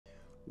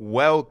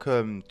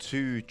Welcome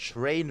to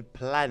Train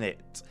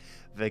Planet,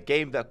 the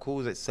game that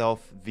calls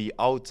itself the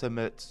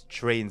ultimate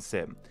train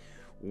sim.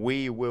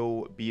 We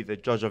will be the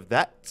judge of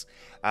that.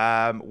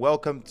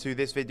 Welcome to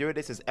this video.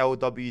 This is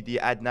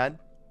LWD Adnan,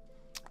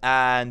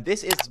 and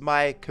this is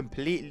my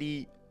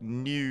completely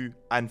new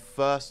and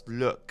first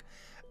look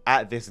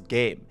at this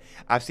game.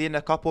 I've seen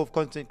a couple of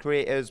content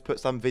creators put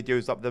some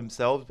videos up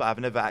themselves, but I've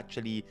never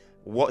actually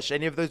watched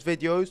any of those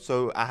videos,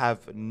 so I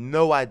have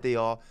no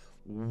idea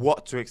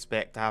what to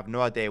expect. I have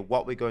no idea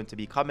what we're going to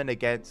be coming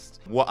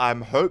against, what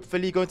I'm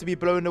hopefully going to be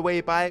blown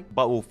away by,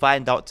 but we'll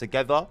find out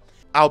together.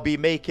 I'll be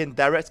making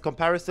direct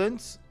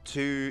comparisons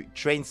to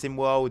Train Sim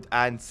World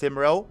and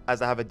Simrail,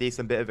 as I have a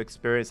decent bit of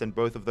experience in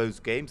both of those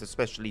games,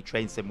 especially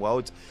Train Sim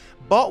World.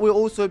 But we'll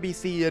also be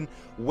seeing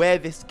where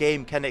this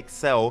game can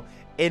excel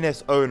in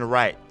its own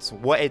right,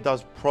 what it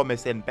does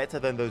promise in better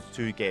than those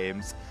two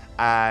games,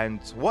 and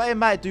what it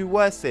might do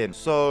worse in.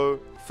 So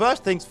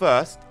first things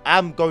first,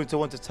 I'm going to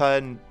want to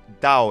turn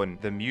down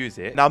the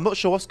music. Now, I'm not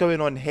sure what's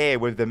going on here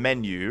with the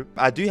menu.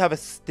 I do have a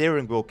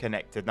steering wheel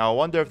connected. Now, I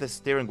wonder if the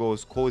steering wheel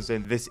is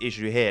causing this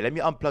issue here. Let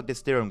me unplug the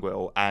steering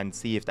wheel and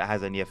see if that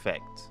has any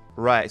effect.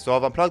 Right, so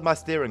I've unplugged my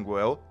steering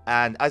wheel,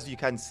 and as you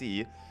can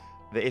see,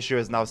 the issue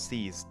is now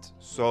ceased.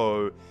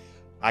 So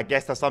I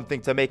guess that's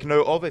something to make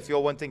note of. If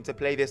you're wanting to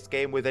play this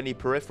game with any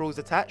peripherals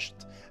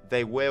attached,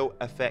 they will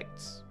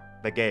affect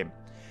the game.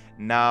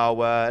 Now,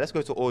 let's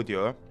go to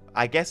audio.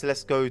 I guess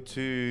let's go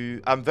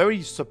to... I'm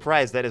very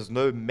surprised that there's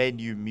no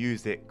menu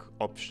music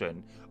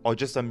option, or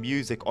just a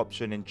music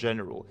option in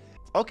general.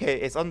 Okay,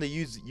 it's on the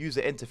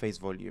user interface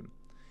volume.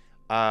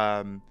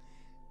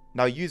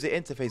 Now, user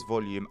interface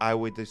volume, I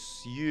would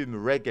assume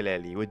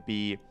regularly would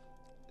be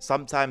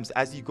sometimes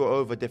as you go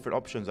over different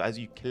options, or as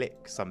you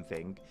click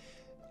something,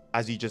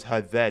 as you just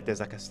heard there's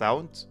like a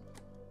sound.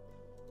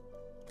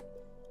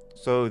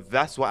 So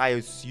that's what I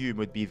assume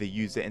would be the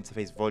user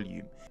interface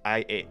volume.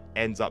 It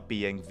ends up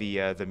being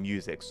via the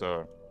music,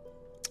 so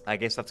I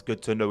guess that's good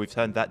to know. We've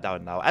turned that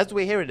down now. As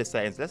we're here in the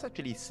settings, let's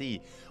actually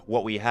see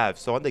what we have.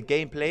 So on the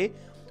gameplay,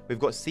 we've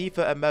got C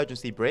for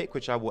emergency brake,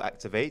 which I will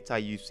activate. I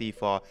use C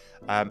for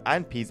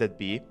and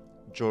PZB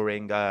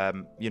during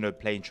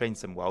playing Train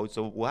Sim World,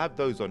 so we'll have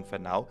those on for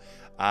now.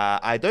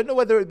 I don't know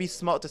whether it would be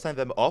smart to send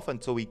them off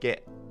until we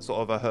get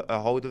sort of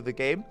a hold of the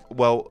game.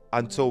 Well,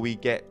 until we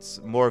get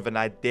more of an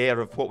idea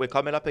of what we're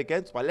coming up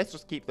against. But let's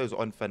just keep those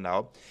on for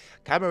now.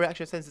 Camera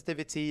reaction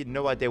sensitivity,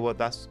 no idea what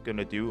that's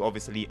gonna do,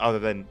 obviously, other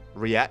than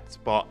react,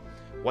 but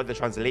what that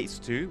translates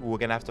to, we're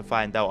gonna have to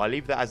find out. I'll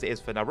leave that as it is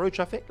for now. Road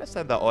traffic, let's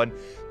turn that on.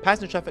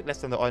 Passenger traffic, let's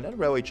turn that on. And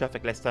railway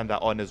traffic, let's turn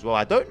that on as well.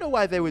 I don't know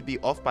why they would be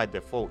off by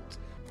default.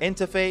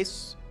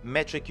 Interface,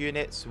 metric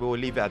units, we'll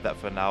leave it at that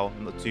for now,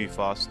 not too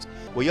fast.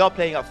 We are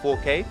playing at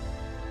 4K.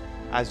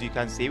 As you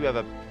can see, we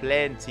have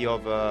plenty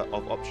of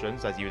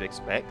options, as you would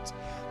expect.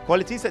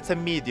 Quality set to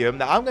medium.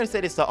 Now, I'm going to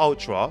set this to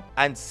ultra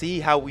and see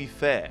how we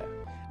fare.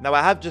 Now,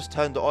 I have just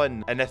turned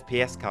on an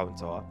FPS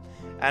counter,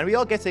 and we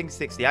are getting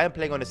 60. I am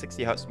playing on a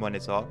 60 Hz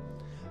monitor.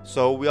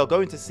 So we are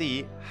going to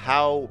see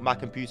how my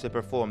computer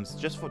performs,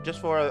 just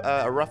for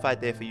a rough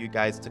idea for you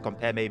guys to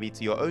compare maybe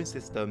to your own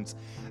systems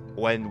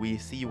when we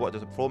see what the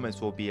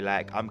performance will be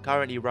like. I'm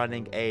currently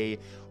running a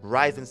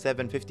Ryzen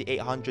 7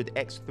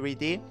 5800X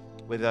 3D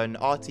with an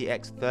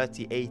RTX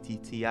 3080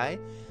 Ti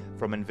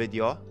from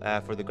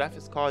Nvidia for the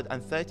graphics card,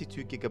 and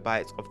 32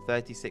 gigabytes of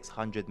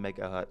 3600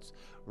 megahertz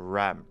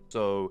RAM.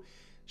 So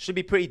should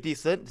be pretty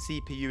decent. The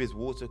CPU is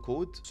water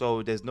cooled,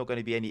 so there's not going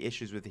to be any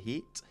issues with the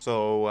heat.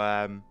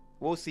 So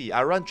we'll see.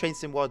 I run Train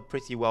Sim World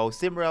pretty well.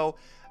 Simrail,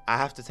 I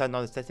have to turn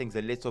on the settings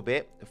a little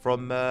bit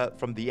from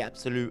the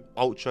absolute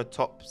ultra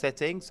top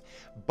settings,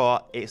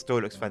 but it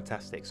still looks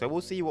fantastic. So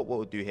we'll see what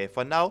we'll do here.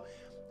 For now,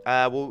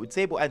 we'll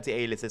disable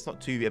anti-alias. It's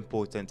not too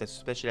important,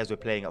 especially as we're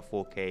playing at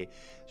 4K.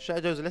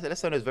 Shadows,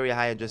 let's turn those very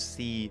high and just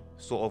see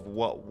sort of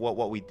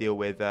what we deal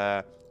with.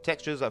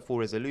 Textures at full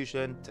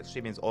resolution. Text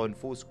streaming is on.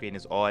 Full screen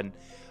is on.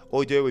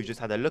 Audio, we've just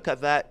had a look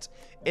at that.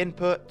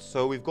 Input,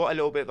 so we've got a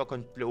little bit of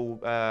a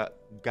little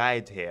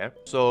guide here.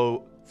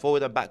 So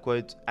forward and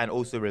backward, and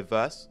also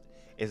reverse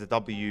is the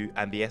W,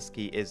 and the S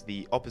key is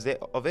the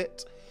opposite of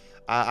it,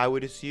 I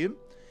would assume.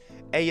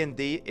 A and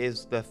D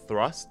is the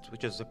thrust,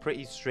 which is a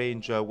pretty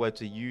strange word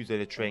to use in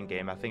a train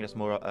game. I think that's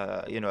more,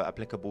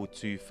 applicable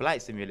to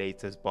flight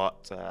simulators,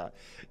 but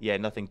yeah,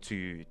 nothing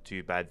too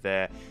bad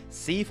there.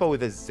 C for with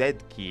the Z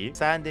key,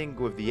 standing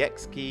with the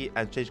X key,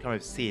 and change camera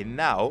with C.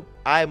 Now,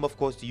 I am of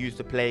course used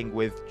to playing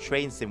with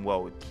Train Sim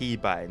World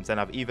keybinds, and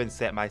I've even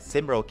set my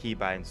Simrail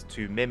keybinds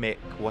to mimic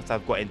what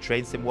I've got in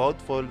Train Sim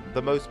World for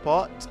the most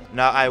part.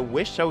 Now, I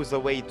wish there was a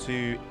way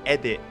to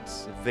edit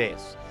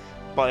this,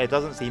 but it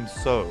doesn't seem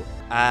so.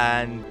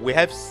 And we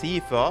have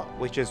CIFA,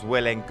 which is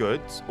well and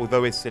good,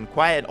 although it's in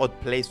quite an odd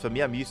place for me.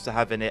 I'm used to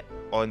having it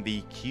on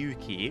the Q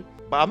key,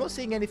 but I'm not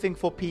seeing anything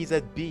for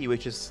PZB,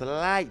 which is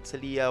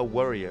slightly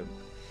worrying.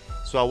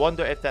 So I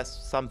wonder if that's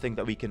something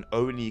that we can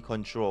only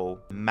control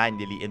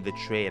manually in the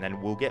train,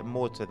 and we'll get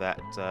more to that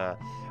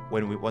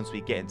once we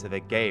get into the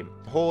game.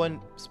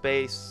 Horn,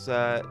 space,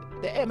 I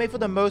mean, for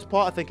the most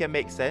part, I think it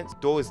makes sense.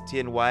 Doors, T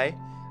and Y.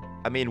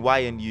 I mean, Y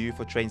and U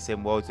for train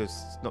sim worlds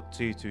is not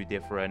too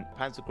different.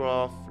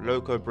 Pantograph,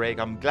 loco brake.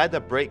 I'm glad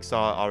the brakes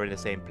are in the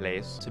same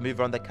place. To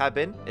move around the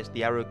cabin, it's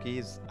the arrow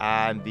keys,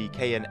 and the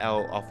K and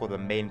L are for the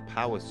main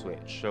power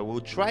switch. So we'll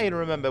try and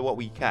remember what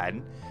we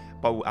can,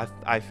 but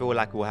I feel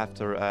like we'll have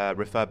to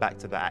refer back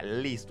to that at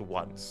least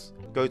once.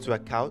 Go to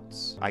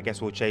accounts. I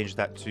guess we'll change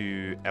that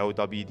to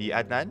LWD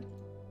Adnan,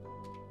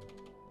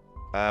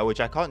 which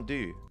I can't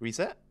do.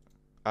 Reset.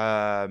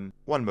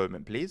 One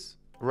moment, please.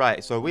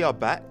 Right, so we are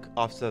back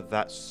after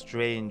that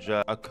strange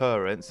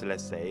occurrence,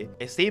 let's say.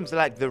 It seems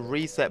like the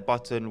reset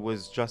button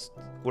was just...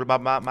 Well,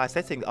 our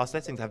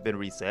settings have been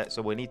reset,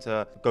 so we need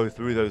to go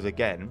through those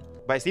again.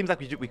 But it seems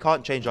like we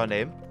can't change our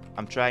name.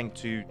 I'm trying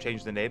to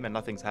change the name and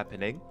nothing's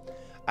happening.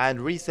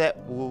 And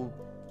reset will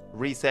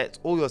reset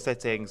all your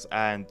settings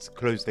and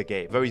close the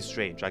game. Very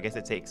strange. I guess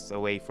it takes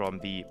away from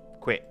the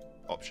quit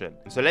option.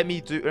 So let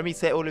me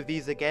set all of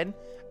these again,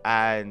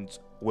 and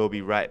we'll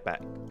be right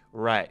back.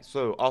 Right,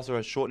 so after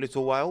a short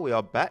little while, we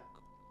are back.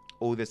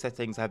 All the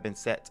settings have been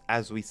set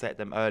as we set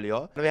them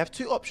earlier. Now we have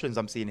two options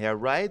I'm seeing here.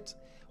 Ride,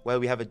 where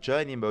we have a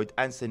journey mode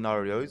and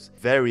scenarios,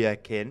 very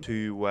akin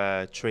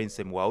to Train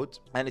Sim World.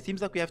 And it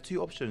seems like we have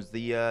two options,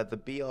 the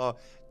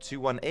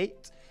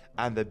BR218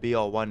 and the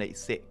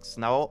BR186.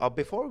 Now,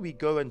 before we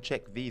go and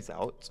check these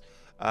out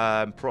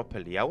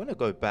properly, I want to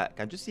go back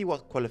and just see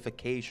what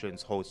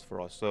qualifications holds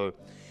for us. So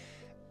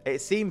it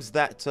seems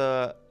that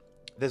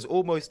there's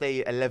almost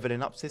a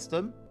leveling up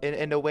system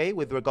in a way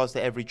with regards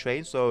to every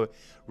train. So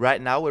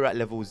right now we're at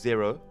level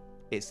 0,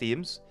 it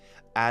seems,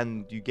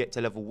 and you get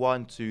to level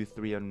 1, 2,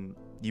 3, and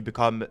you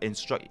become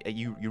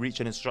you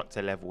reach an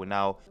instructor level.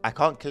 Now I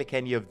can't click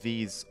any of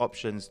these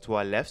options to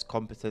our left,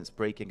 competence,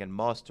 braking, and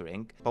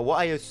mastering, but what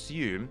I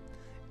assume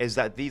is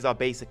that these are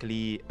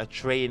basically a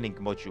training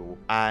module,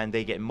 and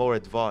they get more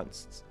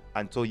advanced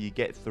until you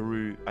get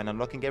through and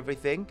unlocking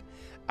everything.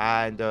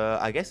 And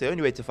I guess the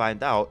only way to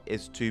find out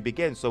is to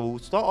begin. So we'll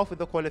start off with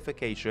the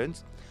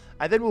qualifications,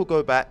 and then we'll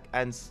go back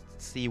and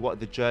see what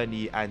the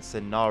journey and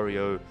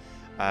scenario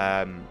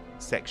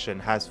section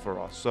has for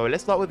us. So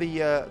let's start with the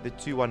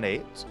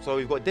 218. So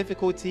we've got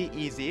difficulty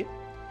easy.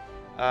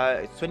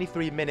 It's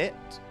 23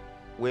 minutes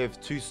with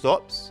 2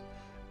 stops,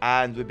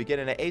 and we're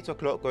beginning at 8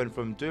 o'clock, going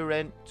from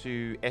Düren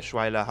to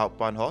Eschweiler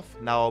Hauptbahnhof.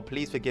 Now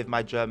please forgive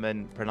my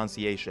German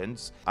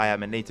pronunciations. I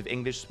am a native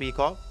English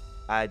speaker.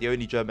 The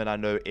only German I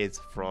know is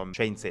from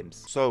Train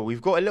Sims. So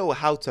we've got a little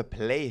how to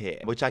play here,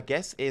 which I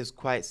guess is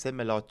quite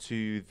similar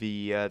to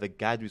the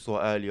guide we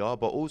saw earlier,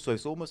 but also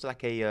it's almost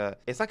like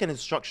it's like an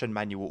instruction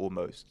manual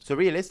almost. So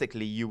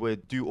realistically, you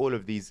would do all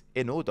of these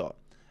in order.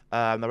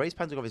 The race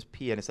pantograph is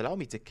P, and it's allowing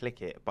me to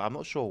click it, but I'm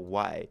not sure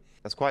why.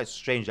 That's quite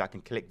strange that I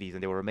can click these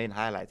and they will remain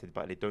highlighted,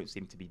 but they don't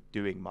seem to be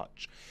doing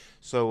much.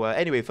 So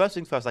anyway, first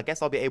things first, I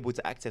guess I'll be able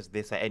to access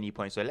this at any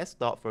point. So let's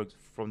start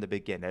from the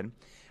beginning.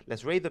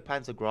 Let's raise the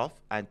pantograph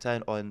and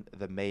turn on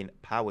the main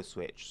power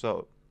switch.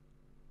 So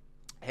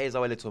here's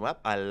our little map.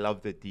 I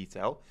love the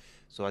detail.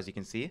 So as you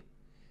can see,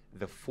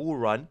 the full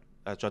run,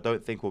 which I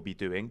don't think we'll be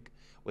doing,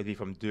 would be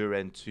from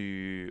Düren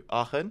to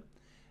Aachen.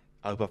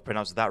 I hope I've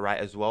pronounced that right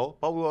as well.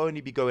 But we'll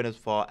only be going as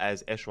far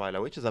as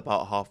Eschweiler, which is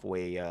about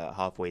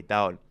halfway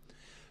down.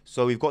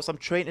 So we've got some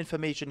train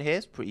information here.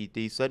 It's pretty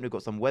decent. We've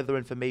got some weather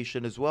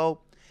information as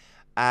well.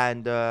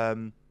 And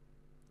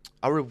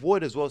our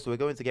reward as well. So we're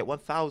going to get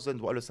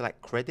 1,000 what looks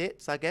like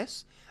credits, I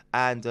guess,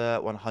 and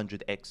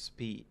 100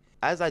 XP.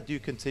 As I do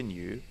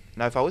continue,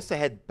 now if I was to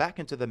head back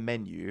into the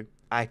menu,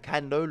 I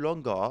can no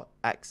longer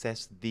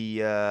access the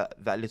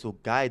that little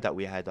guide that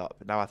we had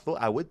up. Now I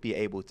thought I would be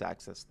able to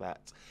access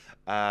that,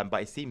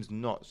 but it seems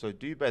not. So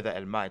do bear that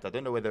in mind. I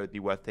don't know whether it'd be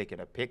worth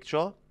taking a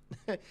picture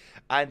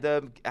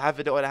and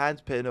having it on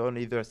hand, putting it on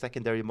either a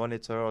secondary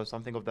monitor or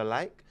something of the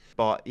like.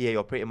 But yeah,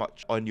 you're pretty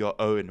much on your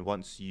own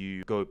once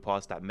you go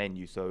past that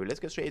menu. So let's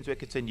get straight into it.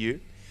 Continue.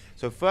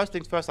 So first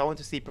things first, I want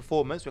to see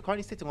performance. We're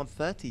currently sitting on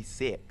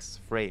 36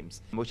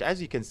 frames, which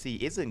as you can see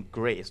isn't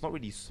great. It's not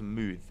really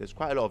smooth. There's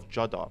quite a lot of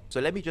judder. So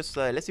let me just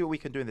let's see what we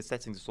can do in the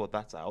settings to sort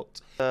that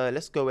out.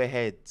 Let's go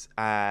ahead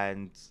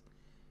and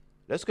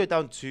let's go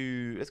down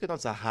to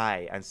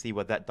high and see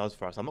what that does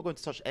for us. I'm not going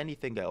to touch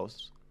anything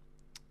else.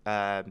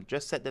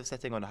 Just set the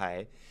setting on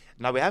high.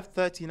 Now we have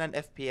 39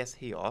 FPS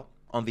here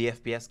on the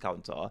FPS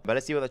counter, but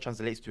let's see what that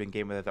translates to in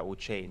game, whether that will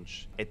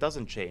change. It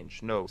doesn't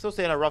change. No, still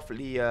saying a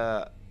roughly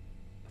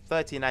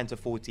 39 to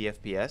 40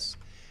 FPS.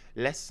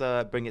 Let's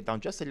bring it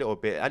down just a little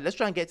bit. Let's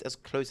try and get as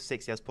close to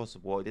 60 as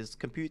possible. This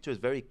computer is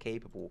very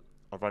capable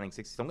of running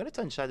 60. So I'm going to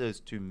turn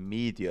shadows to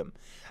medium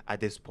at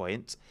this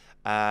point,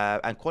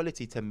 and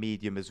quality to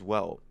medium as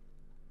well.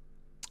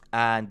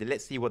 And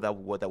let's see what that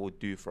will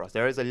do for us.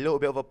 There is a little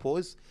bit of a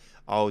pause.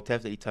 I'll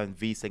definitely turn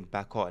VSync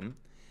back on.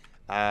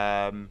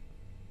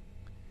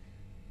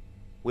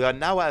 We are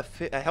now at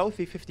a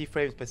healthy 50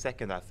 frames per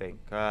second, I think.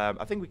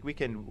 I think we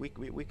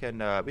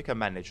can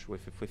manage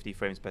with 50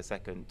 frames per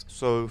second.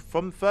 So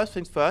from first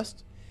things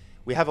first,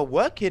 we have a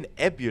working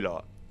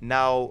Ebula.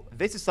 Now,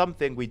 this is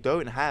something we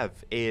don't have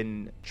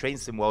in Train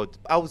Sim World.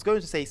 I was going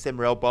to say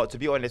SimRail, but to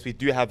be honest, we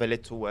do have a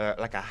little,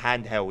 like a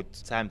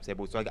handheld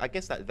timetable. So I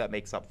guess that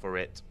makes up for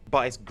it.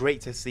 But it's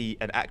great to see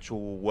an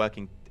actual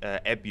working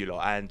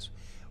Ebula. And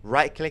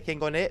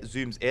right-clicking on it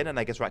zooms in, and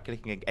I guess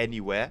right-clicking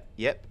anywhere.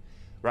 Yep.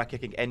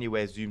 Right-clicking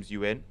anywhere zooms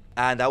you in.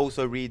 And I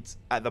also read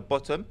at the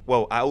bottom.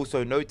 Well, I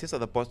also notice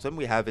at the bottom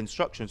we have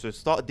instructions. So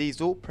start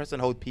diesel, press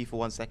and hold P for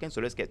 1 second.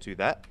 So let's get to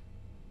that.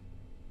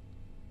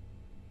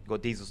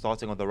 Got diesel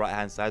starting on the right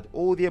hand side.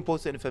 All the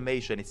important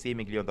information is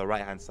seemingly on the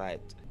right hand side.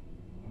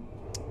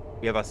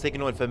 We have our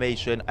signal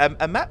information.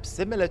 A map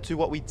similar to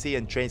what we'd see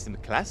in Train Sim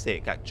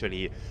Classic,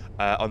 actually,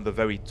 on the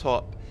very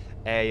top.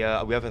 We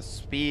have a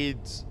speed,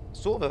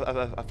 sort of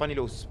a funny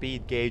little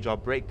speed gauge. Our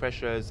brake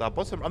pressures, our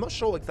bottom. I'm not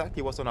sure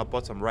exactly what's on our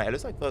bottom right. It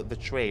looks like the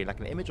train, like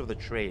an image of the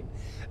train.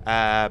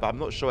 But I'm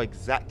not sure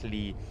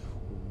exactly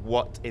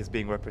what is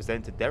being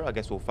represented there. I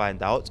guess we'll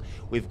find out.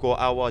 We've got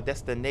our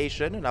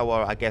destination and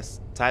our, I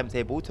guess,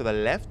 timetable to the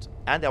left,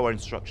 and our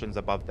instructions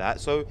above that.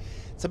 So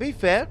to be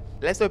fair,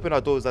 let's open our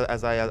doors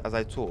as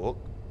I talk.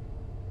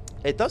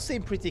 It does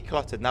seem pretty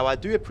cluttered. Now, I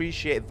do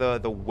appreciate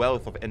the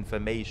wealth of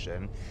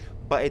information,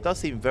 but it does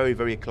seem very,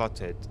 very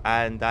cluttered,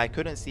 and I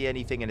couldn't see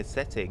anything in the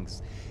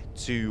settings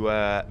to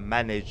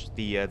manage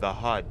the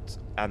HUD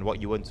and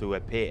what you want to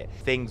appear.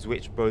 Things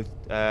which both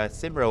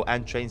SimRail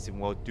and Train Sim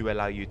World do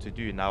allow you to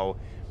do. Now,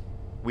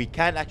 we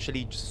can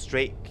actually just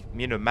straight,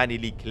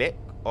 manually click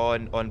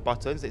on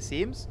buttons, it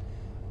seems.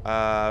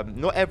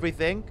 Not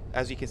everything,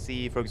 as you can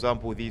see, for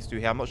example, these two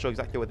here. I'm not sure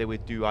exactly what they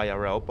would do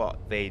IRL,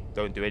 but they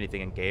don't do anything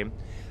in game.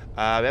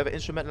 We have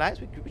instrument lights,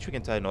 which we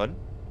can turn on.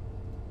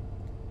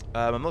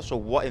 I'm not sure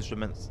what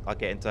instruments are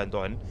getting turned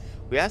on.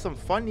 We have some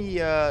funny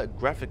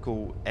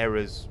graphical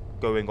errors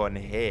going on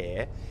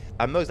here.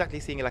 I'm not exactly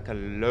seeing like a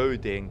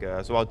loading.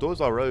 So our doors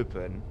are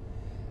open.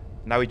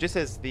 Now it just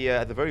says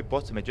at the very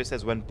bottom, it just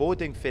says when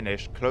boarding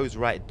finished, close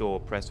right door,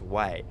 press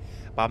Y.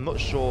 But I'm not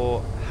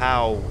sure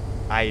how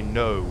I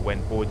know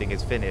when boarding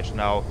is finished.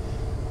 Now,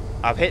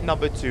 I've hit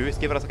number 2. It's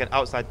given us like an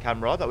outside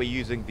camera that we're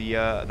using the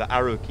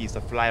arrow keys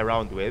to fly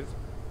around with.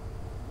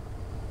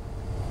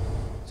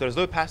 So there's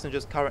no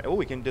passengers currently. Oh,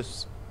 we can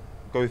just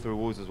go through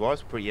walls as well.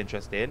 It's pretty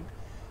interesting.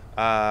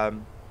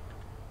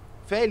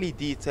 Fairly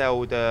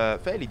detailed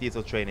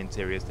train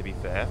interiors, to be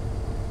fair.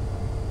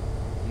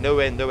 No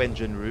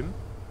engine room.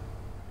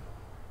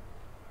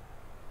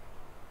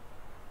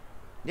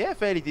 Yeah,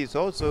 fairly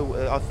detailed.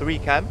 So our 3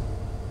 cam,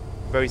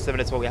 very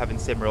similar to what we have in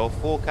SimRail.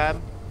 4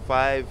 cam,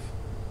 5.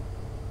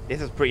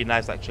 This is pretty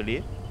nice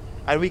actually,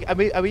 and we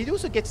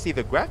also get to see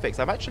the graphics.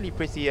 I'm actually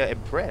pretty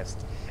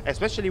impressed,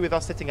 especially with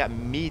us sitting at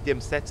medium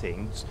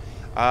settings.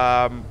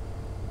 I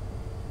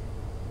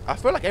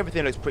feel like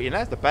everything looks pretty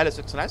nice. The ballast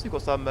looks nice. We've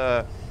got some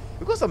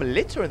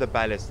litter in the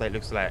ballast. It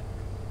looks like.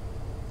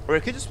 Or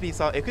it could just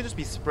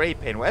be spray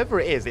paint. Whatever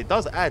it is, it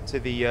does add to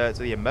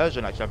the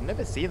immersion. Actually, I've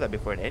never seen that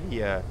before in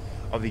any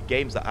of the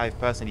games that I've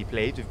personally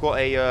played. We've got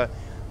a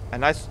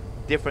nice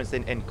difference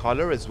in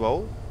color as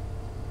well.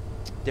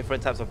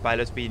 Different types of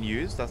ballast being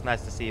used. That's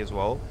nice to see as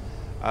well.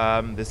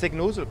 The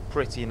signals look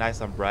pretty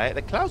nice and bright.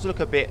 The clouds look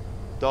a bit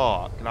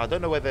dark. Now I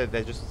don't know whether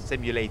they're just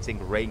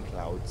simulating rain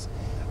clouds,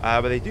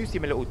 but they do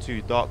seem a little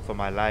too dark for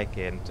my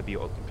liking, to be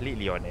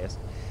completely honest.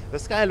 The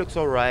sky looks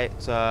alright.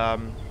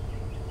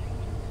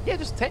 Yeah,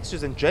 just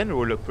textures in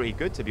general look pretty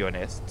good, to be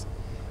honest.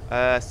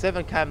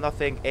 7 cam,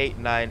 nothing. 8,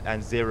 9,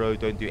 and 0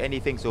 don't do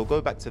anything. So we'll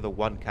go back to the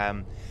 1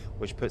 cam,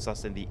 which puts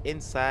us in the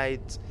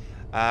inside.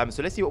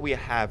 So let's see what we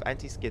have.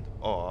 Anti-skid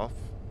off.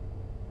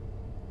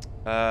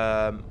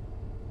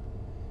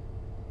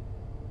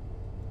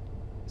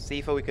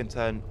 CFO we can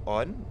turn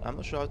on. I'm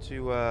not sure how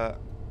to...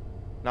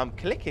 Now I'm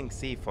clicking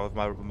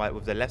CFO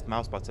with the left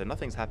mouse button.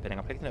 Nothing's happening.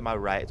 I'm clicking it my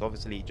right. It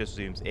obviously just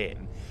zooms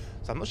in.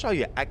 So I'm not sure how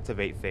you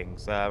activate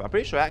things. I'm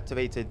pretty sure I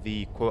activated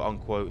the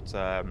quote-unquote...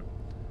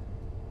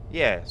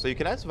 yeah, so you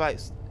can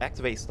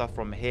activate stuff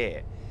from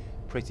here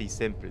pretty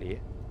simply.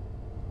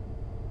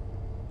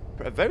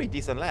 A very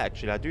decent light,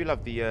 actually. I do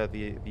love the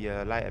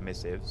light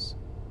emissives,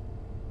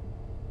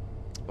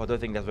 but I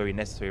don't think that's very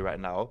necessary right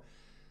now.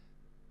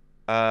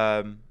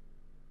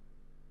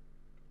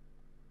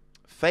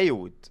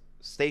 Failed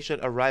station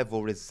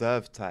arrival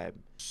reserve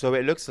time. So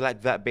it looks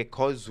like that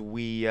because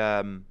we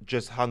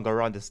just hung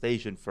around the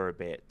station for a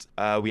bit,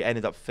 we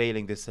ended up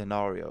failing this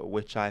scenario,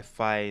 which I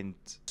find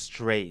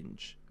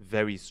strange,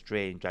 very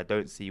strange. I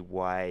don't see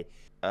why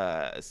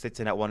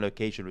sitting at one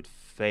location would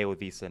fail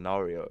the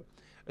scenario,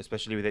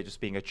 especially with it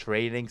just being a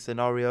training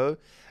scenario.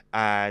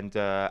 And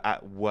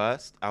at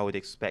worst, I would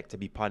expect to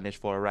be punished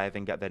for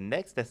arriving at the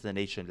next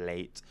destination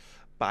late,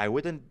 but I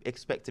wouldn't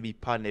expect to be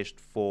punished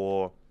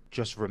for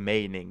just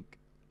remaining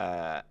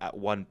at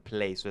one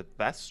place. So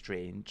that's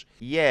strange.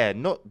 Yeah,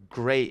 not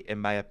great in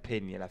my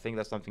opinion. I think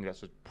that's something that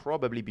should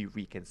probably be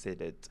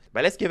reconsidered.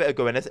 But let's give it a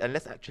go, and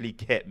let's actually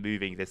get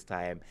moving this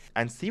time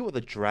and see what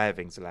the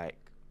driving's like.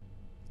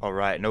 All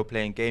right, no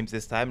playing games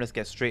this time. Let's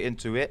get straight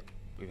into it.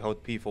 We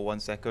hold P for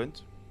 1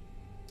 second.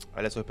 All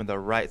right, let's open the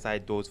right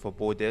side doors for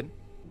boarding.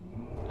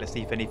 Let's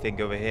see if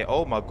anything over here.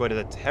 Oh my god,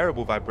 there's a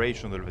terrible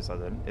vibration all of a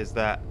sudden. Is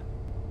that...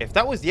 If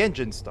that was the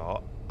engine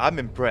start, I'm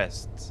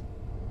impressed.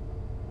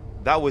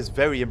 That was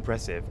very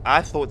impressive.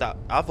 I thought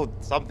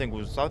something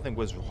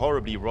was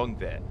horribly wrong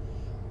there.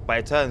 But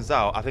it turns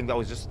out I think that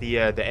was just the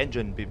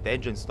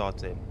engine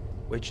starting,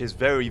 which is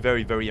very,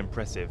 very, very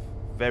impressive.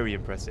 Very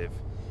impressive.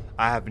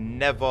 I have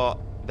never...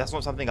 That's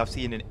not something I've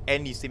seen in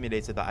any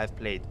simulator that I've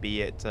played,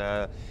 be it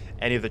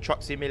any of the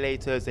truck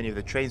simulators, any of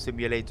the train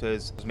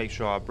simulators. Just make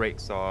sure our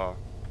brakes are...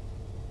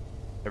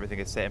 Everything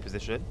is set in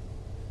position.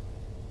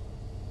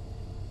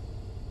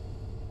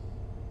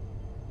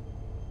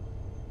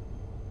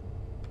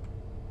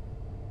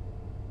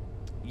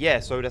 Yeah,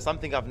 so there's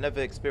something I've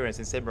never experienced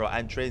in SimRail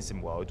and Train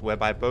Sim World,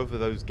 whereby both of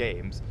those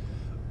games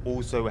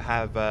also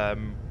have,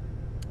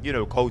 you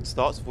know, cold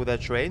starts for their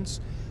trains.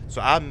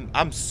 So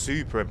I'm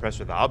super impressed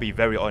with that. I'll be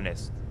very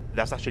honest.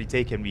 That's actually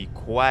taken me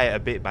quite a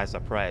bit by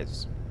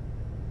surprise.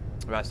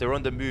 Right, so we're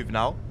on the move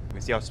now.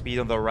 We see our speed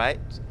on the right.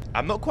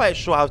 I'm not quite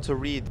sure how to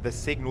read the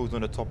signals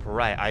on the top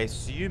right. I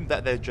assume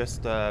that they're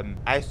just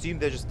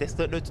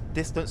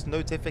distance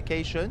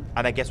notification.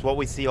 And I guess what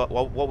we see on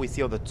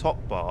the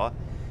top bar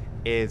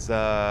is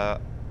the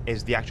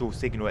actual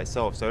signal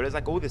itself. So it's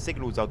like all the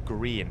signals are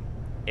green,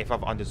 if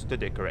I've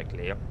understood it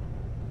correctly.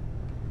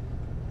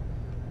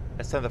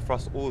 Let's turn the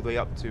thrust all the way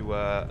up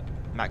to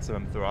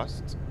maximum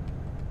thrust.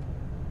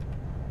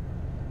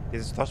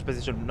 This is thrust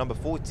position number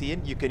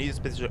 14. You can use this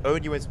position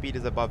only when speed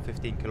is above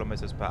 15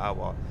 kilometers per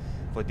hour.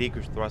 For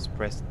decreased thrust,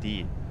 press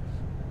D.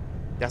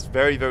 That's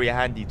very, very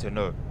handy to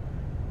know.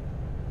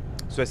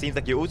 So it seems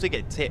like you also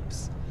get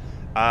tips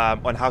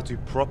on how to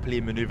properly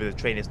maneuver the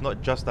train. It's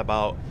not just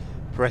about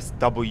press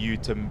W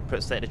to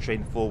set the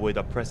train forward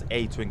or press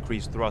A to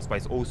increase thrust, but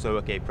it's also,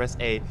 okay, press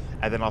A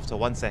and then after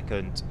 1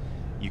 second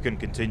you can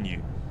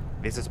continue.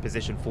 This is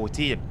position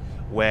 14,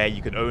 where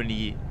you can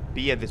only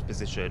be in this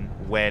position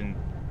when,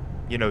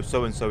 you know,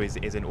 so and so is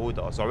in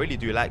order. So I really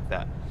do like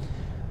that.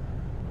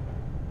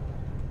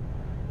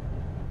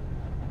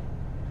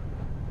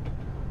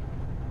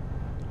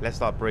 Let's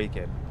start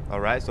braking.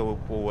 Alright, so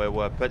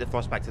we'll put the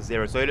thrust back to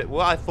 0. So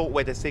what I thought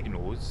were the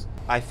signals,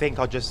 I think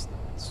are just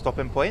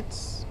stopping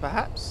points,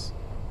 perhaps?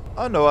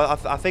 Oh no,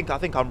 I think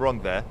I'm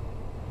wrong there.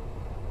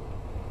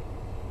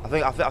 I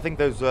think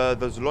those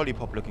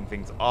lollipop looking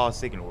things are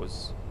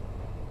signals.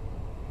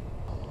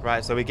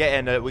 Right, so we're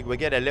getting a little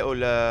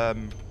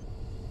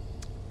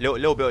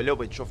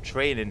bit of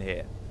train in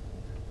here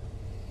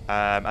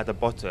at the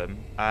bottom,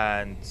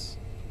 and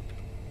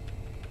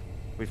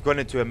we've gone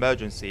into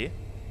emergency,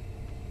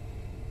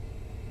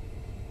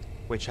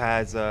 which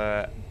has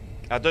I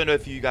don't know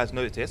if you guys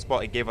noticed,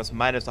 but it gave us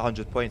minus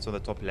 100 points on the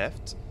top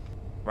left.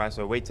 Right,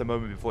 so wait a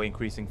moment before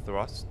increasing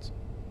thrust.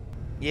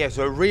 Yeah,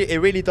 so it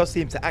really does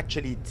seem to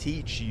actually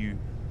teach you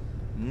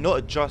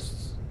not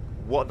just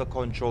what the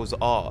controls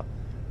are,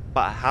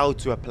 but how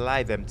to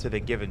apply them to the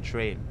given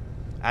train.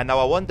 And now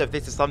I wonder if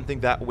this is something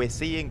that we're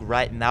seeing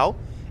right now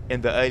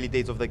in the early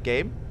days of the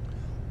game,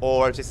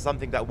 or if this is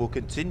something that we'll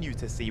continue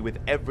to see with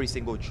every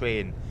single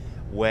train,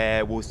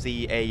 where we'll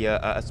see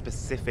a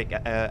specific,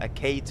 a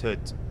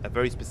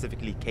very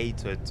specifically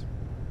catered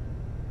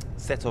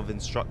set of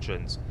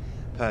instructions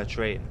per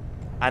train.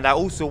 And I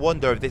also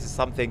wonder if this is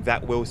something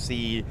that we'll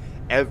see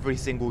every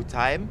single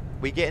time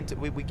we get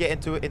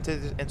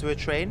into a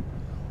train,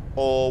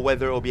 or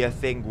whether it'll be a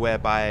thing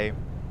whereby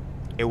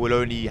it will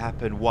only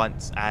happen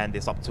once and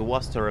it's up to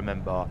us to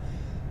remember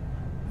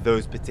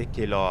those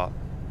particular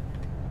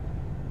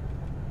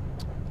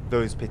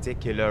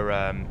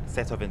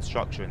set of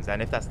instructions.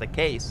 And if that's the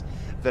case,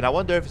 then I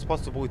wonder if it's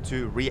possible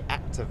to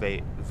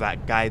reactivate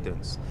that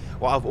guidance.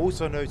 What I've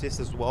also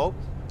noticed as well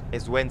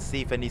is when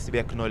CIFA needs to be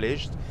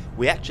acknowledged,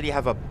 we actually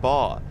have a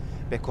bar,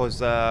 because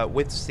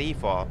with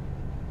CIFA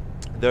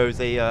there's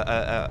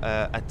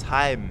a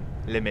time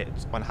limit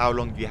on how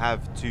long you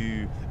have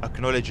to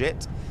acknowledge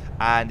it,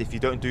 and if you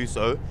don't do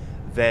so,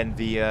 then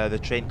the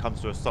train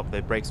comes to a stop.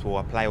 The brakes will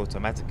apply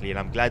automatically, and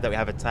I'm glad that we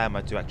have a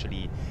timer to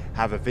actually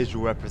have a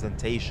visual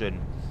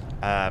representation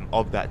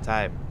of that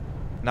time.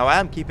 Now I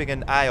am keeping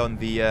an eye on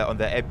the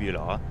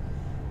Ebula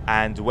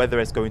and whether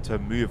it's going to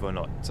move or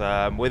not.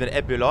 With an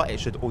Ebula, it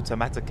should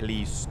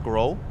automatically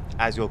scroll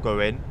as you're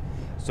going,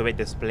 so it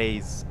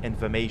displays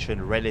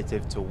information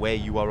relative to where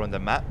you are on the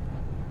map.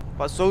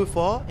 But so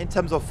far, in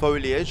terms of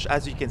foliage,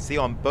 as you can see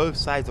on both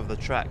sides of the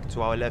track,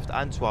 to our left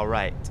and to our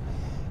right,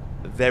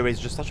 there is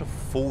just such a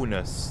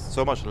fullness,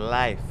 so much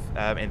life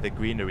in the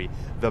greenery.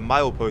 The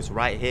milepost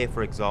right here,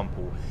 for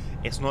example,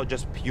 it's not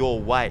just pure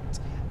white.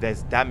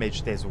 There's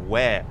damage, there's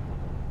wear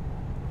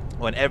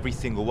on every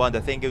single one.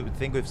 The thing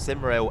with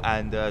SimRail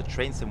and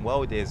Train Sim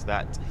World is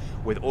that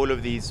with all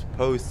of these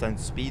posts and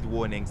speed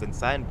warnings and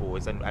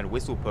signboards and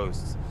whistle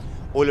posts,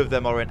 all of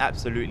them are in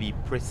absolutely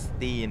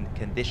pristine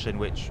condition,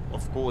 which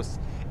of course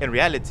in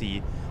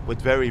reality would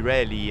very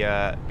rarely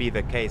be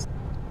the case.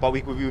 But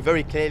we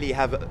very clearly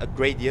have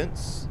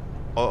gradients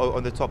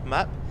on the top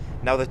map.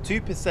 Now the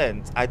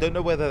 2%, I don't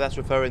know whether that's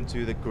referring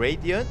to the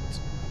gradient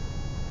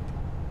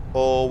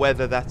or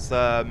whether that's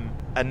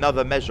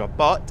another measure.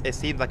 But it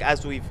seems like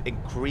as we've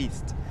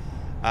increased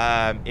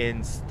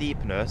in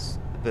steepness,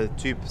 the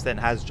 2%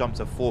 has jumped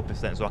to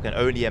 4%. So I can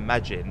only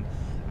imagine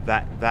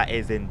that that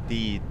is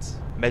indeed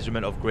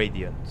measurement of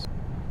gradient.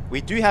 We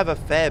do have a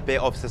fair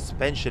bit of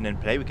suspension in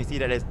play. We can see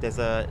that there's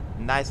a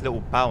nice little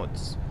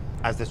bounce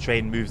as the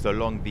train moves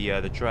along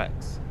the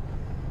tracks.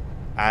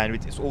 And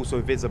it's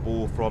also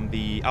visible from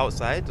the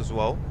outside as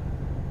well.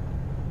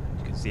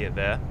 You can see it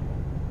there.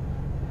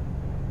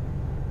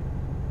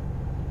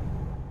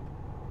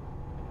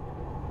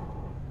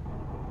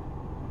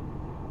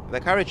 The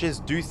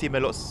carriages do seem a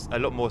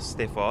lot more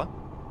stiffer.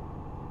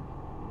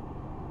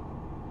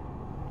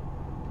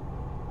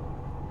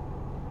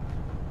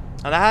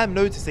 And I am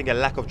noticing a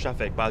lack of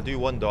traffic, but I do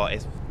wonder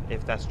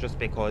if that's just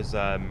because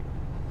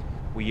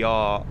we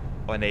are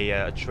on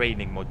a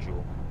training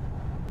module.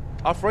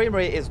 Our frame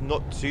rate is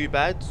not too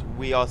bad.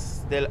 We are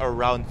still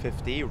around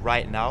 50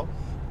 right now.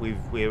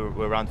 We're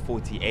around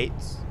 48.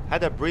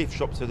 Had a brief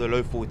drop to the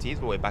low 40s,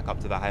 but we're back up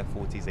to the high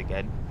 40s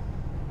again.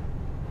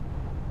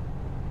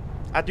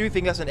 I do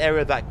think that's an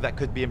area that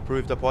could be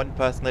improved upon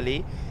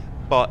personally,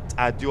 but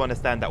I do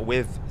understand that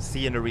with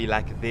scenery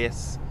like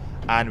this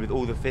and with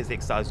all the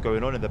physics that is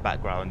going on in the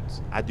background,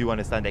 I do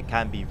understand it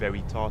can be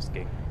very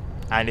tasking.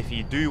 And if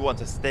you do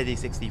want a steady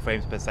 60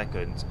 frames per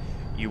second,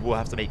 you will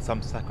have to make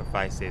some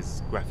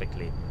sacrifices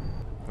graphically.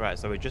 Right,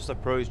 so we're just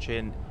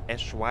approaching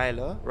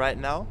Eschweiler right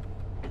now.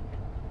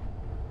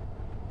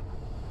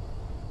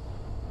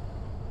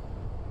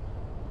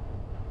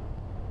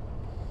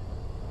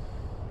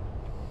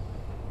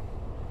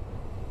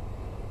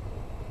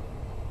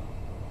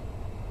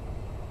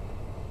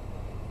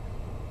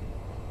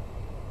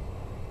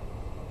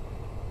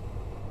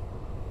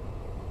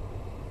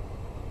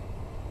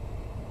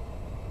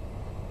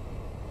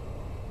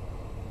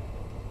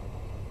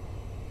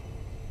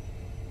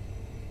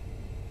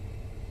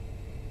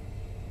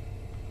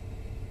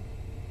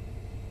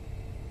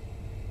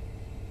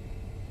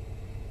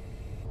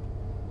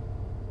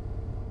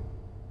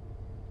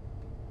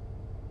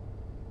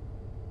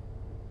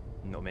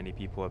 Not many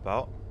people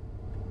about.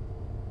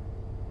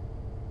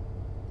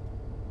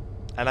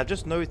 And I've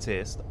just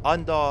noticed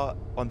on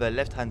the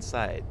left hand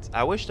side,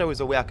 I wish there was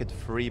a way I could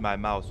free my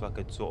mouse so I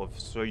could sort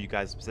of show you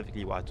guys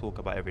specifically what I talk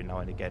about every now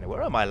and again.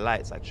 Where are my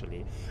lights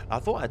actually? I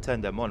thought I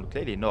turned them on,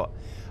 clearly not.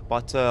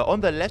 But on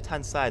the left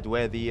hand side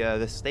where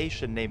the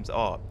station names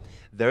are,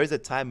 there is a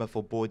timer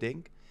for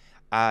boarding.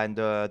 And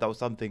that was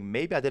something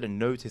maybe I didn't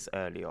notice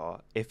earlier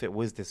if it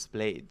was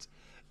displayed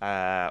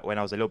when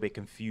I was a little bit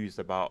confused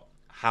about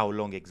how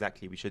long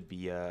exactly we should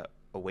be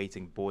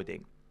awaiting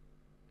boarding.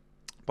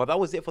 But that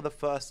was it for the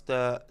first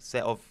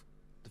set of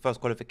the first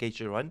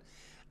qualification run.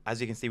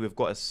 As you can see, we've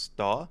got a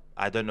star.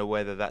 I don't know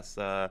whether that's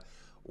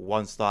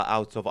 1 star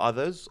out of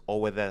others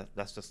or whether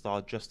that's the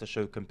star just to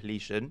show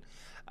completion.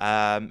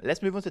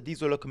 Let's move on to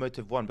diesel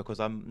locomotive 1 because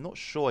I'm not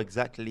sure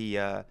exactly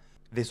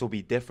this will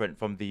be different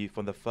from the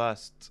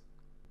first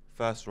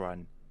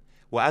run.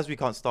 Well, as we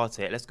can't start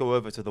it, let's go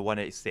over to the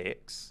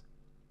 186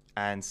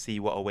 and see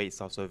what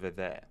awaits us over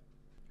there.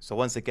 So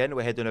once again,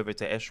 we're heading over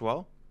to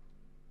Eschweiler.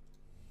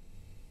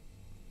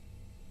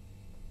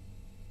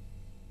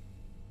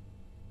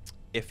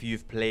 If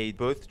you've played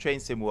both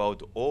Train Sim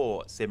World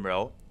or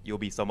SimRail, you'll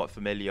be somewhat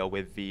familiar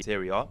with the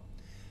interior.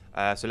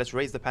 So let's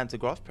raise the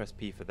pantograph, press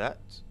P for that.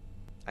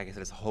 I guess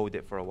let's hold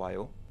it for a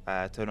while.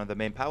 Turn on the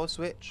main power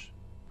switch,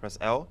 press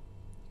L.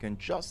 You can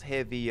just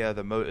hear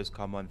the motors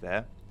come on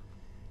there.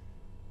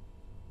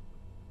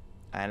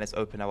 And let's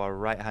open our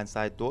right hand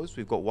side doors.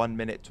 We've got 1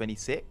 minute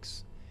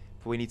 26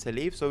 before we need to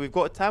leave. So we've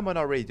got a time on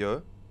our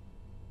radio.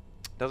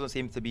 Doesn't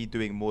seem to be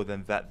doing more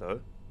than that though.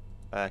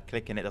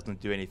 Clicking it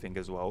doesn't do anything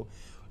as well.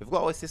 We've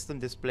got our system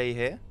display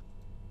here.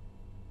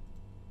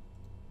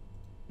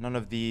 None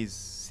of these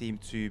seem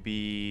to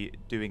be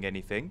doing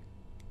anything.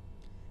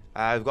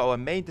 We've got our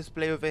main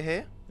display over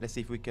here. Let's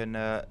see if we can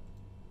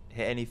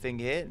hit anything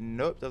here.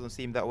 Nope, doesn't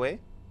seem that way.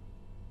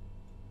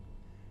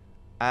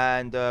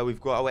 And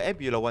we've got our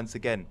Ebula once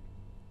again.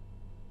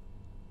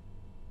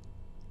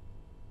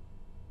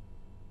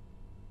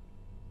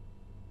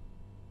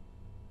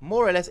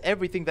 More or less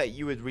everything that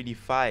you would really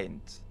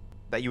find,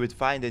 that you would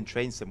find in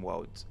Train Sim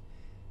World,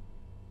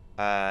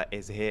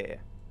 is here.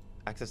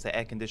 Access to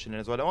air conditioning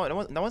as well.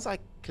 Now once I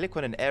click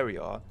on an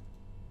area,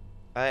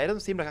 it doesn't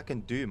seem like I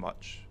can do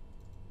much.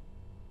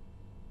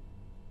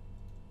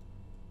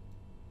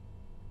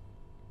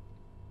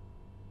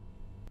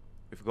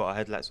 We've got our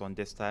headlights on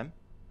this time.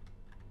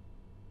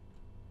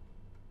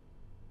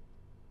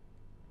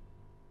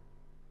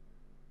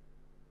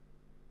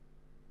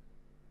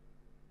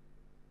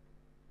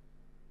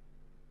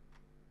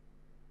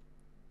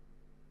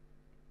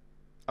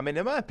 I mean,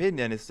 in my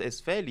opinion, it's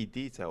fairly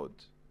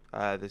detailed.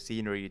 The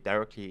scenery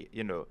directly,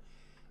 you know,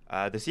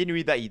 the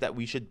scenery that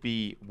we should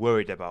be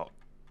worried about,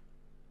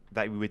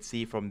 that we would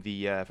see from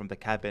the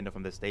cabin or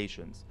from the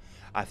stations,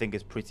 I think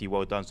is pretty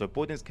well done. So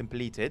boarding's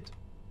completed.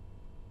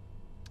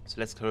 So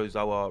let's close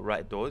our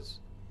right doors.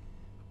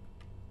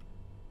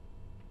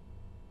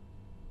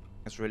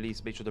 Let's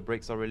release, make sure the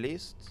brakes are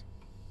released.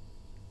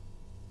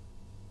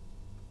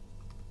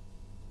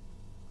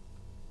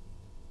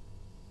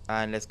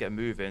 And let's get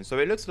moving. So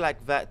it looks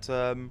like that,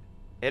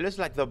 it looks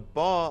like the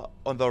bar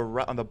on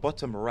the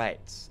bottom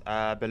right,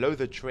 below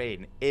the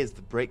train, is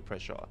the brake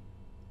pressure.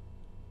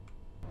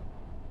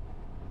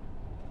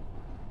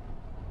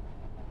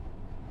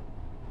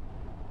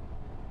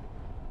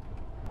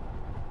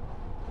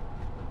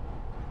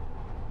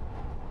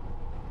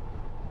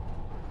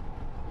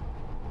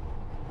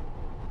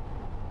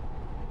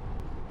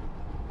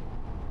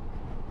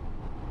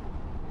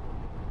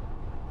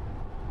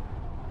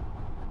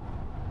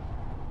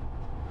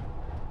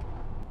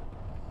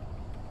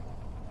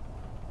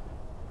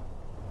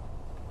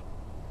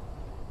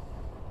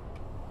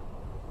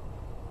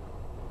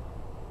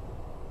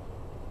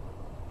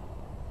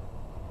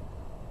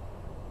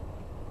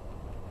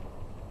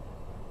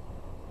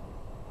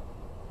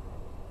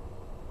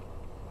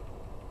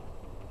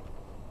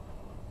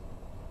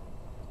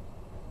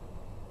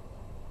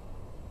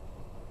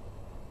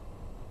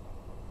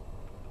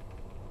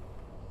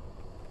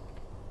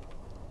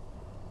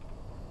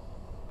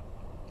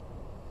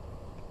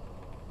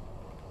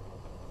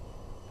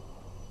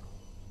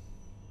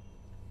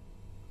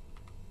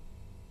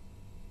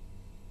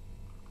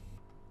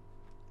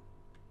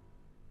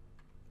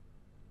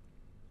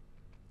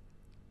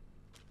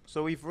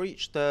 So we've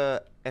reached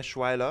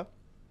Eschweiler,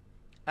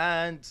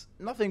 and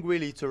nothing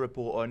really to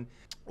report on.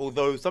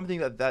 Although something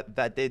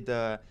that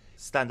did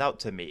stand out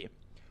to me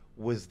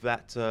was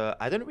that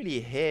I don't really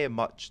hear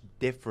much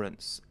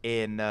difference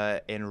in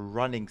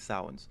running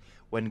sounds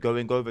when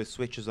going over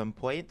switches and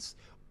points.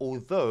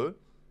 Although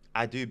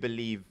I do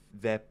believe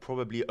they're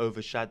probably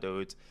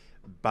overshadowed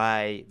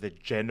by the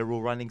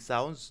general running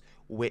sounds,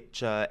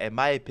 which, in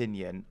my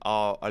opinion,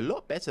 are a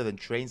lot better than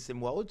Train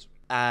Sim World,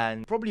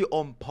 and probably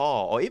on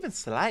par or even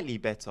slightly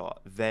better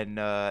than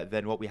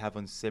what we have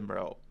on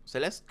SimRail. So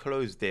let's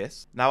close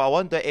this. Now I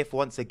wonder if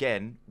once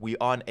again we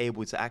aren't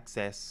able to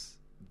access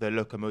the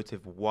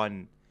Locomotive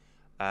 1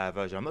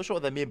 version. I'm not sure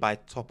what they mean by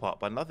top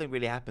up, but nothing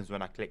really happens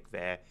when I click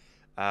there.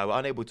 We're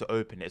unable to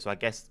open it, so I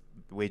guess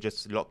we're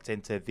just locked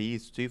into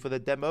these two for the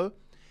demo.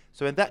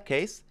 So in that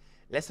case,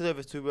 let's head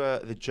over to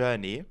the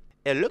journey.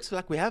 It looks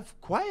like we have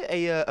quite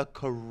a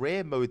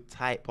career mode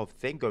type of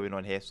thing going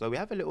on here. So we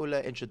have a little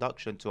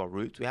introduction to our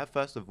route. We have,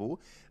 first of all,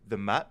 the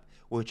map,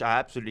 which I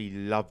absolutely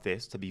love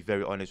this, to be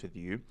very honest with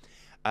you.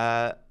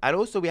 And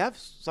also we have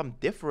some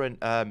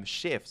different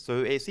shifts. So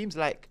it seems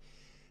like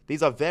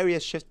these are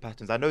various shift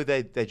patterns. I know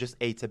they're just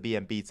A to B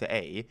and B to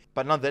A,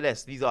 but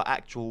nonetheless, these are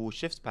actual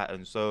shift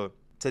patterns. So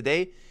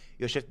today,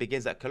 your shift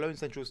begins at Cologne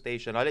Central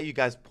Station. I'll let you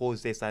guys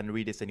pause this and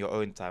read this in your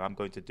own time. I'm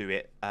going to do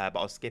it, but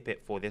I'll skip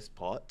it for this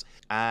part.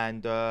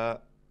 And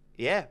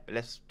yeah,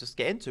 let's just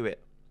get into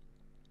it.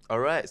 All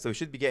right, so we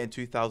should be getting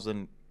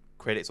 2,000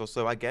 credits or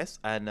so, I guess,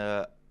 and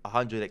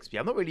 100 XP.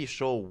 I'm not really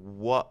sure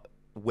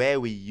where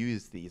we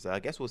use these. I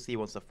guess we'll see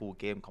once the full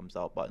game comes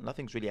out, but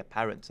nothing's really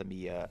apparent to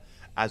me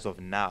as of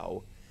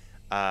now.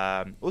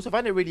 Also, I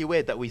find it really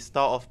weird that we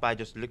start off by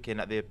just looking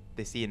at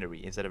the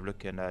scenery instead of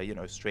looking, you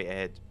know, straight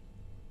ahead.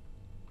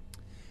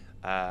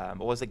 But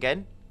once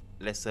again,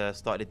 let's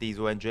start the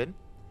diesel engine,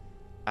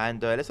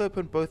 and let's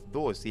open both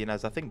doors, seeing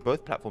as I think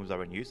both platforms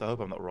are in use. I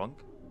hope I'm not wrong.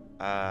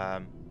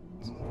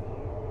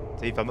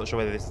 See if I'm not sure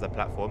whether this is a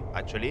platform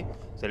actually,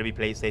 so let me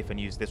play safe and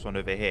use this one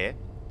over here,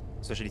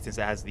 especially since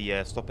it has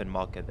the stopping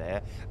marker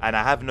there. And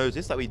I have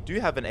noticed that we do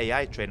have an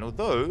AI train,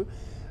 although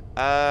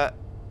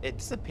it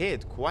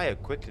disappeared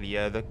quite quickly.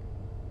 The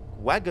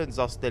wagons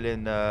are still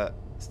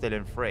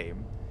in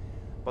frame,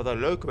 but the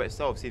loco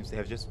itself seems to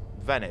have just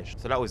vanished.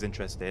 So that was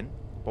interesting.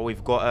 But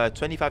we've got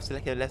 25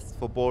 seconds left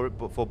for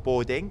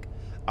boarding.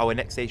 Our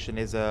next station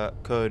is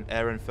Köln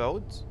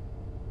Ehrenfeld,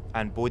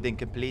 and boarding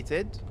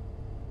completed.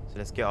 So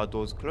let's get our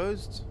doors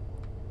closed,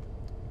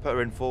 put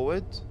her in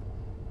forward,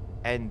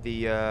 and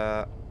the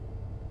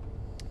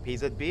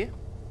PZB.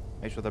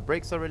 Make sure the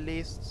brakes are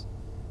released,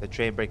 the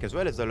train brake as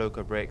well as the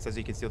loco brakes. As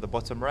you can see on the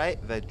bottom right,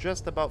 they're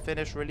just about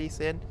finished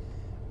releasing,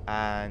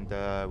 and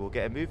we'll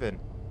get it moving.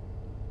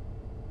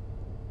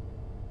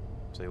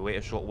 So you wait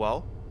a short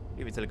while,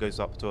 leave it till it goes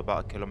up to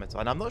about 1 kilometer.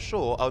 And I'm not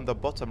sure on the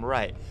bottom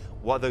right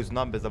what those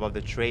numbers above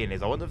the train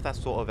is. I wonder if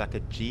that's sort of like a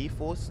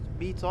G-force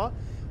meter,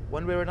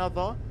 one way or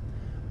another.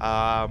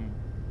 I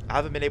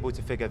haven't been able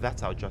to figure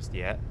that out just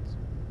yet.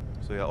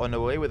 So we're on our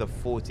way with a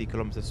 40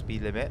 kilometer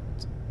speed limit.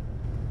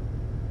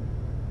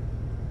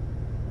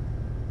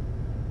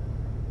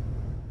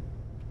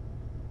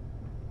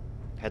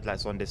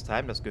 Headlights on this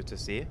time, that's good to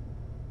see.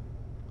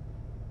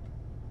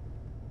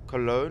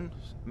 Cologne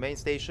main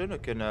station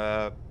looking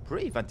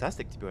pretty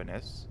fantastic, to be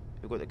honest.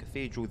 We've got the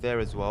cathedral there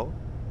as well.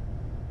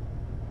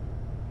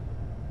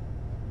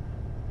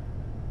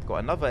 Got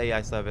another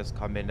AI service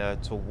coming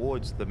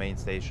towards the main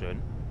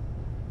station.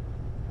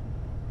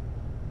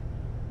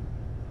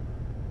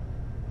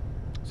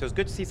 So it's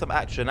good to see some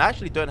action. I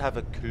actually don't have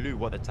a clue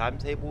what the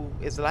timetable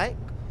is like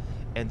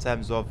in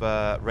terms of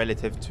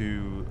relative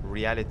to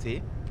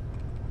reality.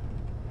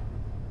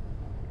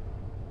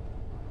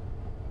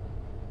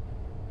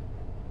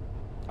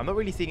 I'm not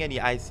really seeing any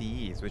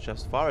ICEs, which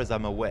as far as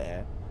I'm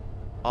aware,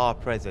 are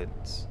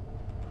present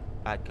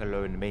at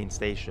Cologne main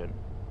station.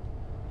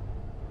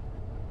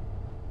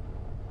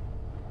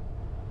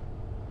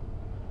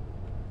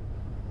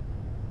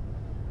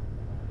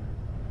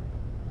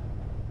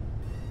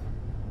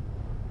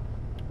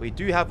 We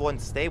do have one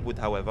stabled,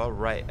 however,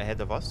 right ahead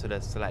of us, so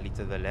that's slightly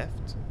to the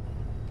left.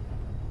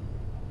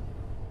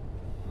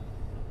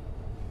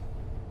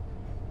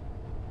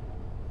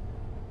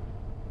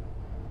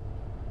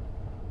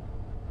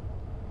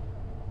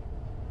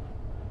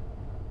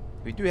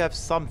 We do have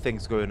some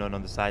things going on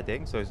the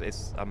siding, so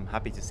I'm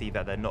happy to see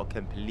that they're not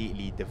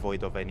completely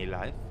devoid of any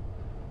life.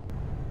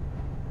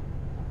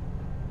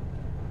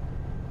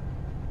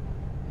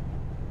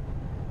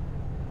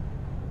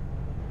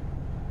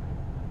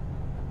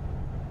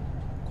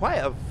 Quite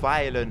a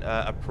violent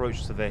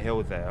approach to the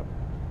hill there.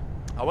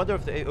 I wonder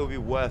if it will be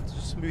worth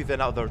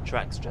smoothing out the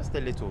tracks just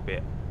a little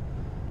bit,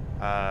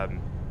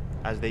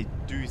 as they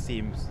do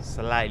seem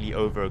slightly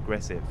over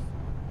aggressive.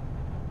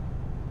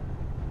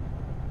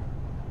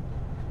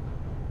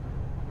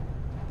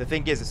 The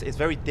thing is, it's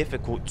very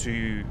difficult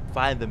to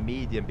find the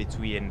medium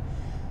between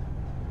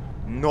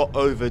not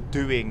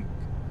overdoing,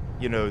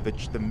 you know,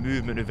 the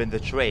movement within the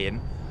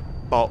train,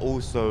 but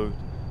also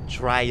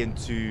trying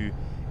to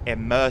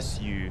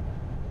immerse you,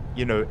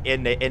 you know,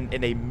 in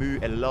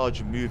a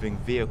large moving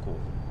vehicle.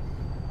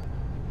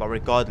 But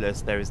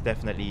regardless, there is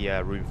definitely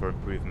room for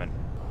improvement.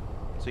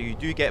 So you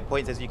do get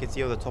points, as you can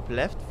see on the top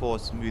left, for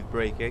smooth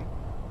braking.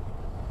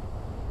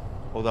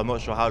 Although I'm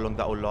not sure how long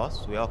that will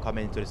last. We are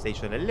coming into the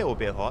station a little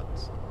bit hot.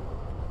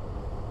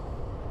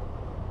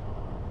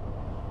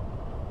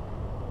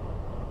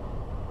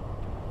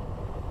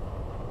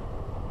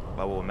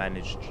 But we'll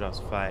manage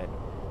just fine.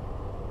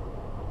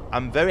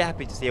 I'm very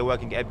happy to see a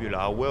working Ebula.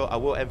 I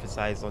will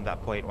emphasize on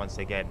that point once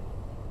again.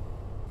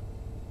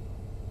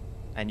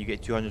 And you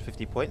get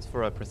 250 points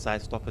for a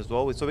precise stop as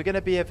well. So we're going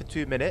to be here for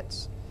 2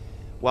 minutes.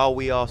 While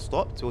we are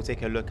stopped, we'll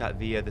take a look at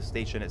the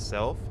station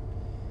itself.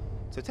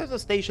 So in terms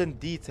of station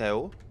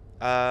detail,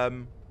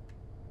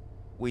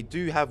 we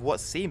do have what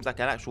seems like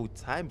an actual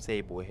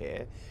timetable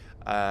here.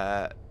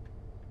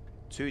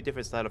 2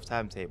 different style of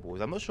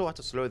timetables. I'm not sure how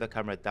to slow the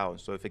camera down,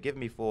 so forgive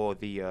me for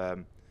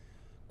the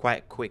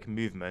quite quick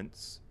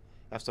movements.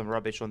 Have some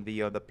rubbish on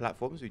the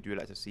platforms. We do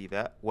like to see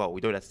that. Well,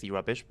 we don't like to see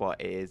rubbish, but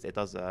it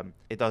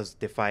does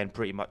define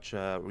pretty much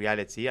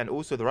reality. And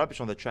also the rubbish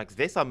on the tracks.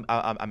 This I'm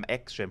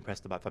extra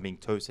impressed about, if I'm being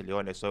totally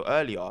honest. So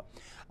earlier,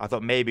 I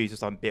thought maybe it's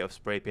just some bit of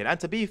spray paint. And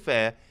to be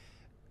fair,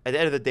 at the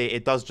end of the day,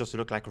 it does just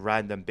look like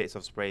random bits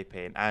of spray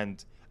paint.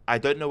 And I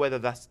don't know whether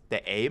that's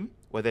the aim,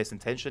 whether it's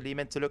intentionally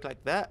meant to look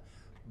like that.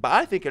 But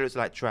I think it looks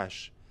like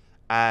trash.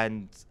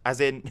 And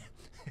as in,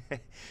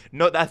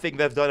 not that I think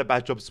they've done a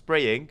bad job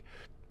spraying.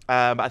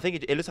 I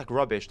think it looks like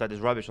rubbish. That is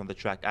rubbish on the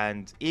track.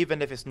 And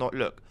even if it's not,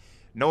 look,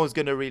 no one's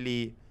going to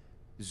really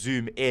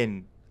zoom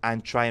in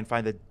and try and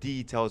find the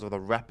details of the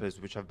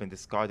wrappers which have been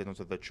discarded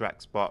onto the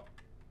tracks. But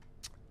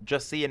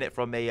just seeing it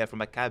from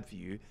a cab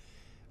view,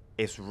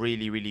 it's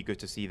really, really good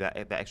to see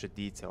that extra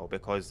detail.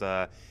 Because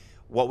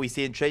what we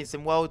see in Train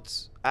Sim World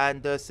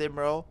and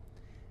SimRail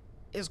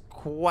is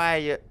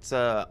quite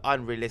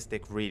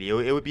unrealistic, really.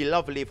 It would be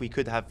lovely if we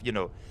could have, you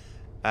know,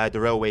 the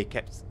railway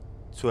kept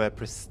to a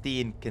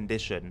pristine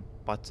condition,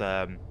 but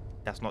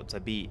that's not to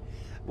be.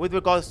 With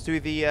regards to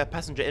the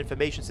passenger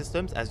information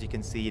systems, as you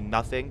can see,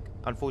 nothing,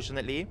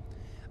 unfortunately.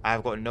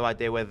 I've got no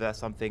idea whether that's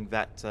something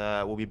that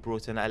will be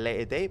brought in at a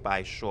later date, but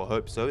I sure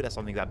hope so. That's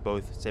something that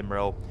both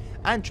SimRail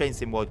and Train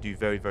Sim World do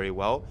very, very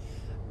well.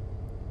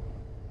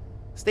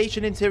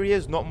 Station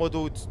interiors not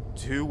modeled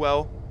too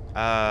well.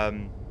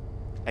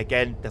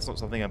 Again, that's not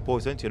something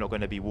important. You're not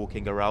going to be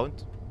walking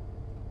around.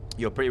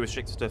 You're pretty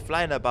restricted to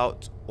flying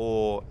about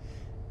or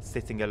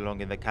sitting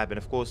along in the cabin.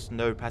 Of course,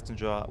 no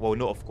passenger, well,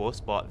 not of course,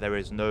 but there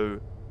is no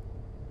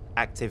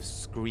active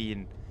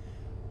screen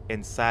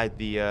inside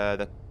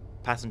the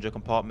passenger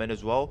compartment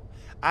as well.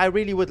 I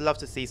really would love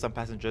to see some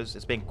passengers.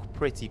 It's been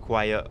pretty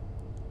quiet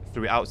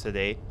throughout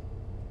today,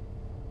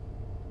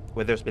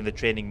 whether it's been the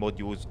training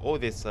modules or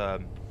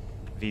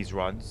these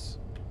runs.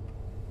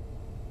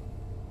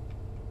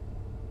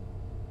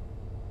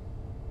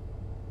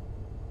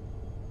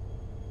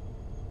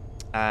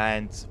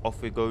 And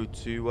off we go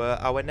to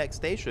our next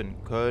station,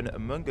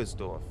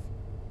 Köln-Müngersdorf.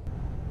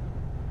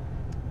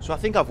 So I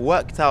think I've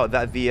worked out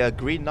that the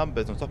green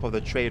numbers on top of the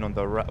train on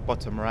the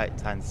bottom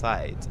right hand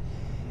side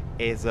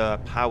is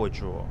a power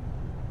draw.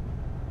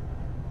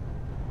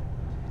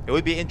 It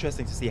would be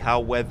interesting to see how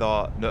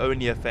weather not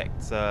only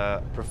affects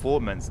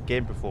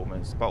game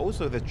performance, but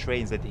also the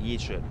train's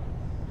adhesion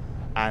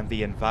and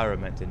the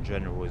environment in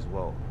general as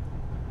well.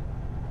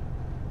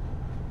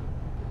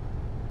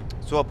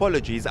 So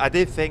apologies, I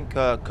did think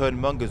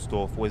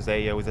Köln-Müngersdorf was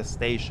a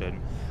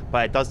station,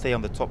 but it does say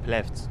on the top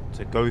left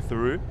to go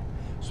through.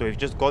 So we've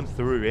just gone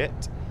through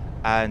it,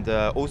 and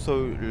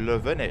also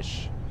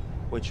Löwenisch,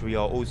 which we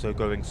are also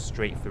going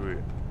straight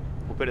through.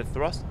 We'll put a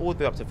thrust all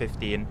the way up to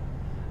 15,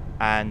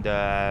 and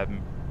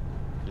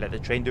let the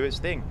train do its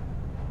thing.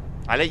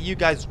 I'll let you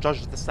guys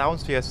judge the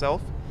sounds for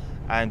yourself.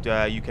 and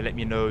you can let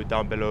me know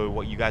down below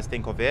what you guys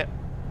think of it.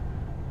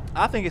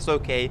 I think it's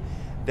okay.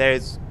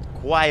 There's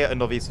quite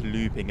an obvious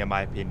looping in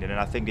my opinion, and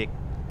I think it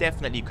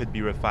definitely could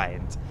be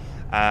refined.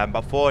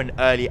 But for an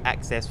early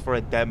access, for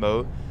a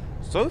demo,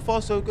 so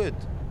far so good.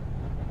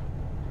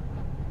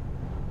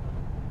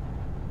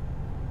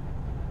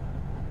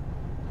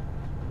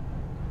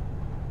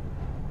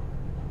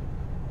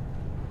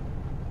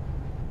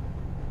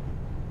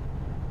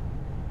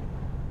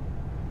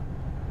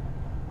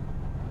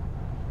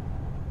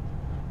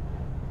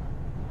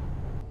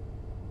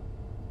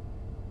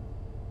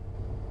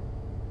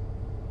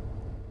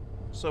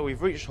 So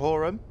we've reached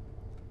Horam.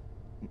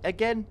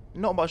 Again,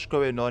 not much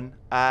going on,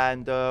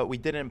 and we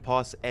didn't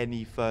pass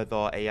any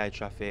further AI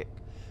traffic.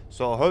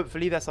 So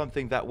hopefully that's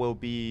something that will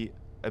be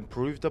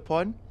improved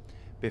upon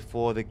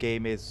before the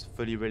game is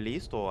fully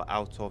released or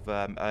out of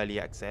early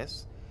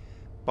access.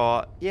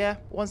 But yeah,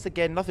 once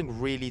again, nothing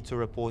really to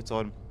report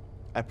on.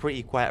 A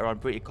pretty quiet run,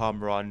 pretty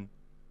calm run.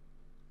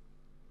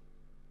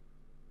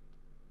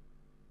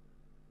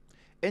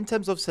 In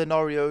terms of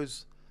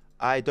scenarios,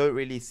 I don't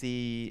really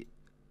see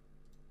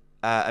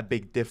a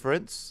big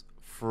difference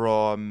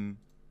from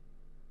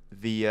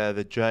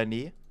the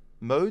journey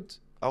mode,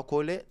 I'll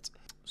call it.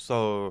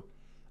 So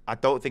I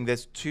don't think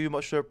there's too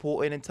much to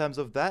report in terms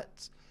of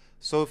that.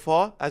 So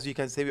far, as you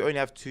can see, we only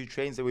have 2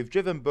 trains and we've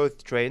driven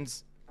both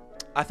trains.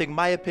 I think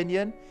my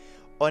opinion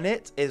on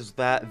it is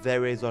that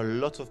there is a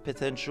lot of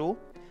potential.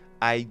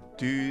 I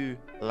do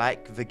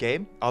like the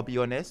game, I'll be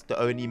honest. The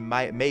only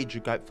major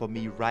gripe for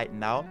me right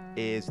now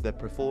is the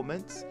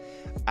performance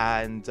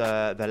and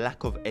the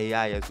lack of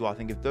AI as well. I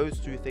think if those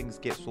 2 things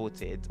get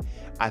sorted,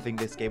 I think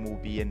this game will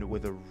be in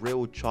with a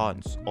real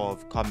chance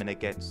of coming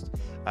against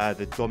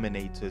the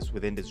dominators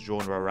within this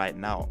genre right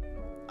now.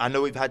 I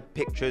know we've had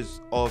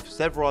pictures of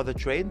several other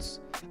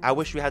trains. I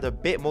wish we had a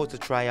bit more to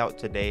try out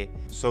today.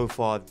 So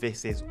far,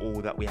 this is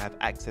all that we have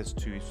access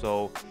to.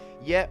 So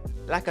yeah,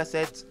 like I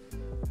said,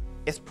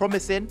 it's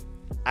promising.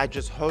 I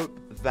just hope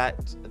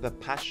that the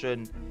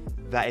passion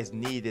that is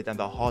needed and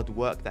the hard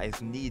work that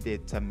is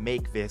needed to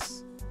make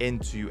this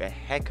into a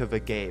heck of a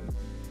game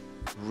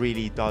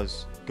really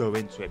does go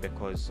into it,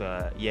 because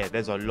yeah,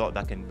 there's a lot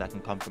that can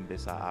come from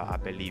this, I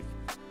believe.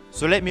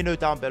 So let me know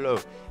down below,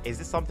 is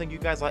this something you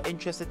guys are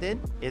interested in?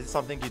 Is it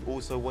something you'd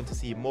also want to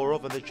see more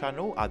of on the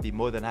channel? I'd be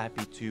more than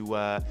happy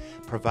to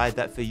provide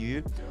that for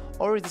you.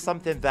 Or is it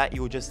something that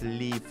you'll just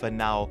leave for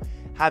now?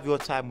 Have your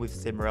time with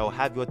SimRail,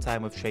 have your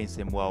time with Train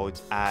Sim World,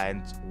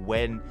 and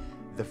when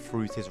the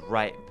fruit is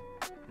ripe,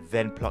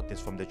 then pluck this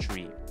from the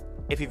tree.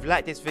 If you've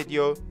liked this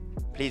video,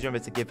 please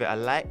remember to give it a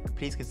like.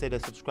 Please consider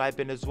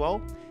subscribing as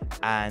well,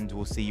 and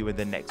we'll see you in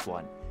the next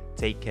one.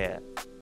 Take care.